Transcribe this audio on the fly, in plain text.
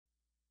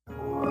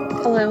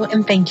Hello,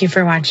 and thank you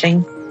for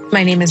watching.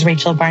 My name is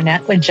Rachel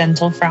Barnett with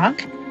Gentle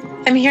Frog.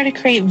 I'm here to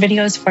create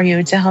videos for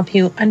you to help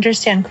you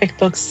understand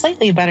QuickBooks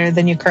slightly better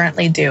than you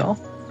currently do.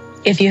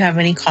 If you have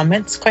any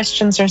comments,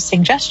 questions, or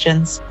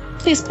suggestions,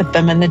 please put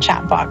them in the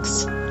chat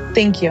box.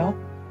 Thank you.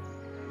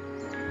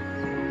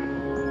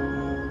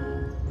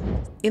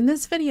 In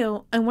this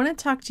video, I want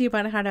to talk to you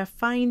about how to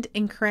find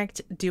and correct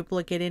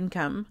duplicate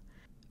income.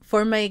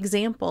 For my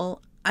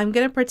example, I'm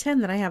going to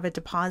pretend that I have a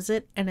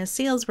deposit and a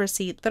sales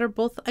receipt that are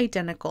both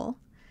identical.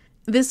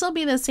 This will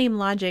be the same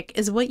logic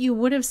as what you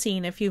would have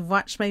seen if you've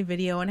watched my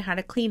video on how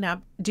to clean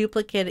up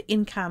duplicate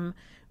income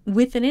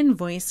with an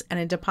invoice and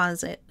a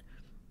deposit.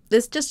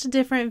 This is just a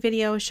different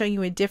video showing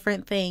you a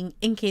different thing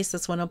in case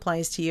this one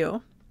applies to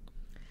you.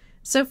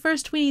 So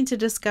first we need to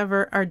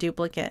discover our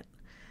duplicate.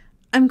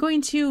 I'm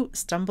going to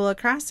stumble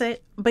across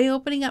it by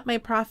opening up my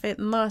profit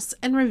and loss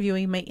and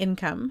reviewing my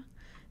income.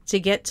 To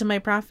get to my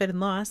profit and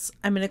loss,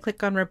 I'm going to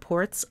click on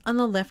Reports on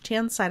the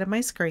left-hand side of my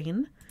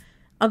screen.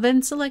 I'll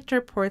then select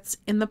Reports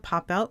in the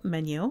pop-out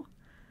menu.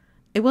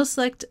 I will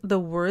select the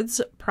words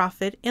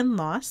Profit and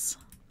Loss.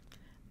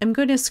 I'm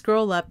going to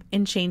scroll up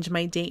and change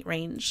my date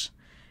range.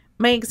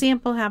 My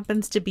example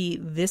happens to be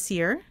this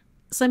year,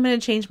 so I'm going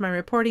to change my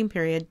reporting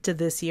period to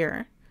this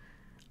year.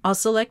 I'll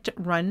select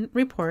Run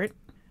Report.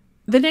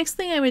 The next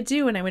thing I would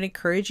do, and I would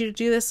encourage you to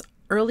do this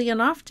early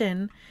and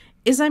often,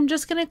 is I'm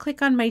just going to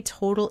click on my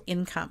total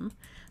income.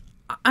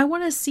 I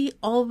want to see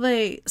all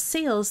the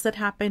sales that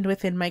happened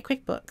within my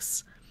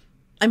QuickBooks.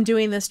 I'm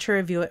doing this to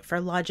review it for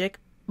logic,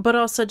 but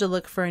also to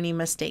look for any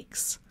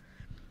mistakes.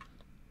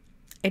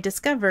 I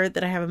discovered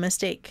that I have a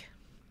mistake.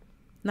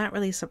 Not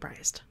really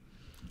surprised.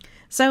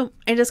 So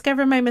I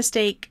discovered my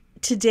mistake.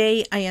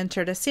 Today I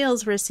entered a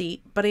sales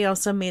receipt, but I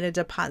also made a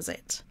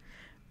deposit.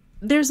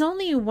 There's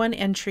only one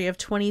entry of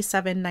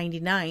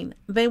 $27.99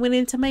 that went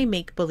into my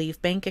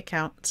make-believe bank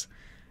account.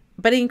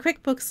 But in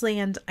QuickBooks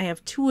land, I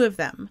have two of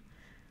them.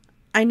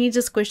 I need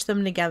to squish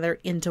them together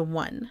into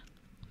one.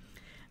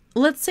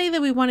 Let's say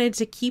that we wanted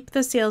to keep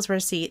the sales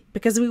receipt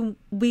because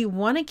we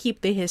want to keep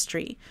the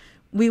history.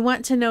 We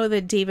want to know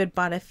that David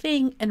bought a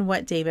thing and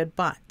what David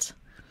bought.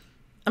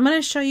 I'm going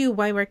to show you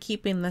why we're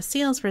keeping the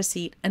sales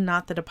receipt and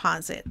not the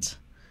deposit.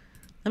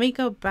 Let me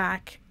go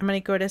back. I'm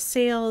going to go to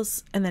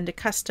Sales and then to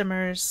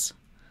Customers.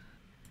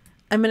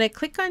 I'm going to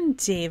click on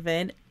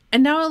David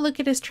and now I'll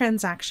look at his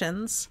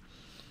transactions.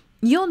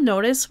 You'll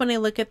notice when I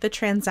look at the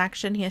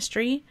transaction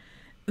history,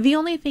 the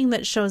only thing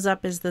that shows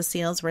up is the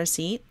sales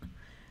receipt.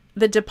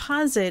 The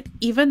deposit,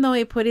 even though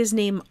I put his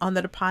name on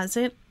the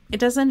deposit, it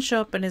doesn't show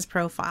up in his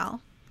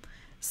profile.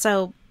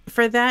 So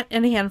for that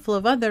and a handful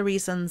of other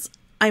reasons,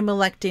 I'm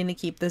electing to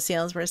keep the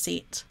sales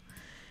receipt.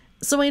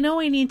 So I know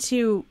I need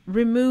to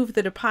remove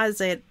the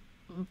deposit,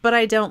 but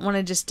I don't want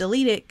to just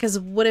delete it because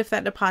what if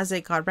that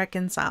deposit got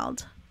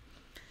reconciled?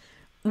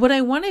 What I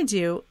want to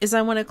do is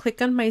I want to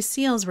click on my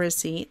sales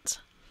receipt.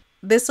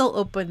 This will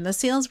open the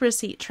sales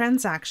receipt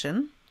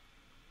transaction.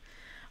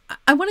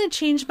 I want to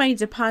change my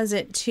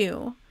deposit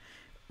too.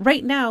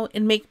 Right now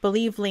in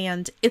make-believe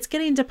land, it's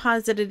getting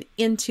deposited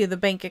into the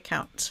bank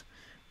account.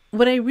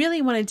 What I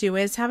really want to do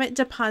is have it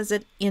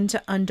deposit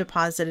into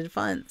undeposited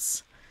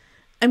funds.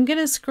 I'm going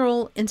to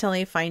scroll until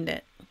I find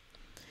it.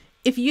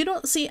 If you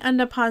don't see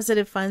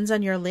undeposited funds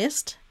on your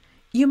list,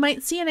 you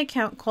might see an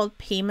account called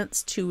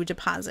Payments to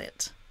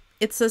Deposit.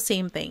 It's the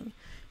same thing.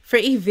 For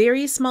a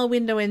very small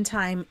window in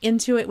time,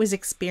 Intuit was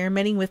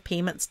experimenting with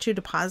payments to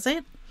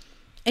deposit.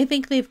 I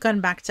think they've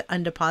gone back to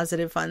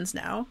undeposited funds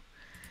now.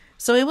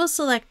 So I will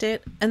select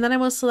it, and then I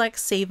will select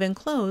Save and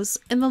Close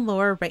in the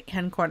lower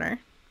right-hand corner.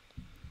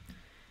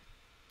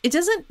 It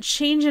doesn't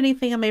change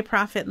anything on my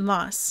profit and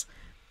loss,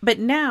 but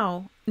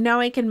now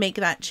I can make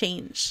that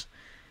change.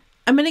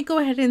 I'm going to go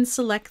ahead and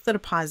select the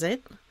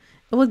deposit.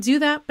 I will do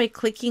that by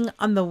clicking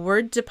on the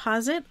word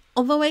deposit,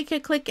 although I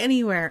could click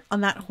anywhere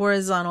on that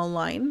horizontal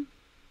line.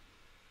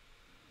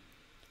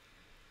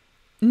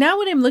 Now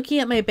when I'm looking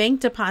at my bank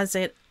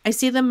deposit, I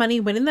see the money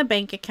went in the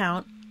bank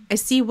account. I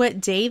see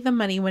what day the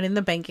money went in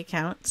the bank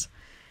account.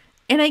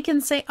 And I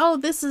can say, oh,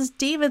 this is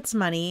David's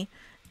money.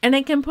 And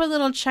I can put a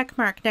little check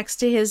mark next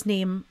to his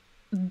name.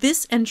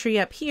 This entry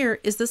up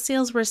here is the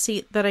sales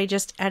receipt that I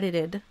just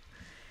edited.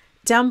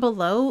 Down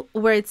below,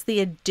 where it's the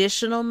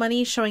additional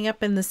money showing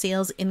up in the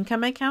sales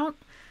income account,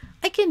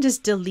 I can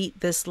just delete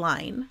this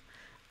line.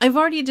 I've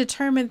already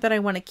determined that I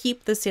want to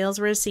keep the sales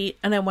receipt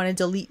and I want to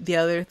delete the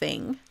other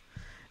thing.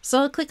 So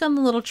I'll click on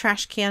the little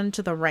trash can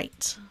to the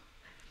right.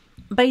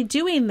 By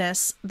doing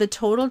this, the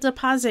total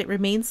deposit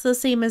remains the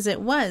same as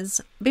it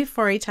was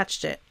before I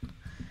touched it.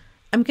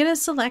 I'm going to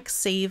select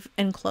Save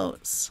and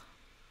Close.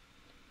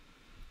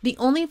 The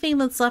only thing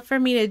that's left for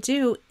me to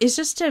do is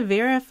just to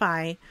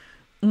verify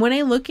when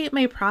I look at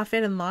my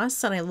profit and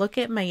loss and I look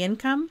at my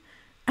income,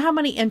 how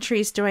many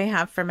entries do I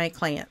have for my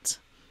client?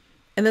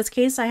 In this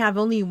case, I have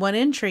only one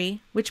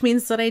entry, which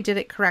means that I did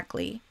it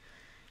correctly.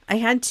 I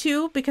had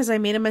two because I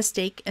made a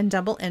mistake and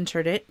double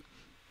entered it.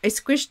 I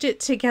squished it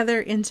together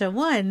into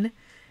one,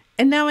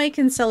 and now I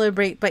can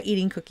celebrate by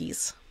eating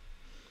cookies.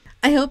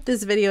 I hope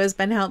this video has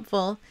been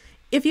helpful.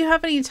 If you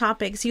have any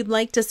topics you'd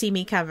like to see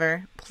me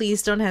cover,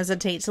 please don't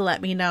hesitate to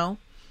let me know.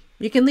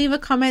 You can leave a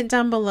comment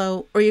down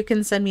below, or you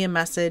can send me a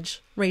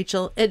message,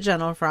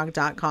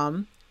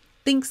 rachel@gentlefrog.com.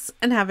 Thanks,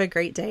 and have a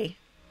great day.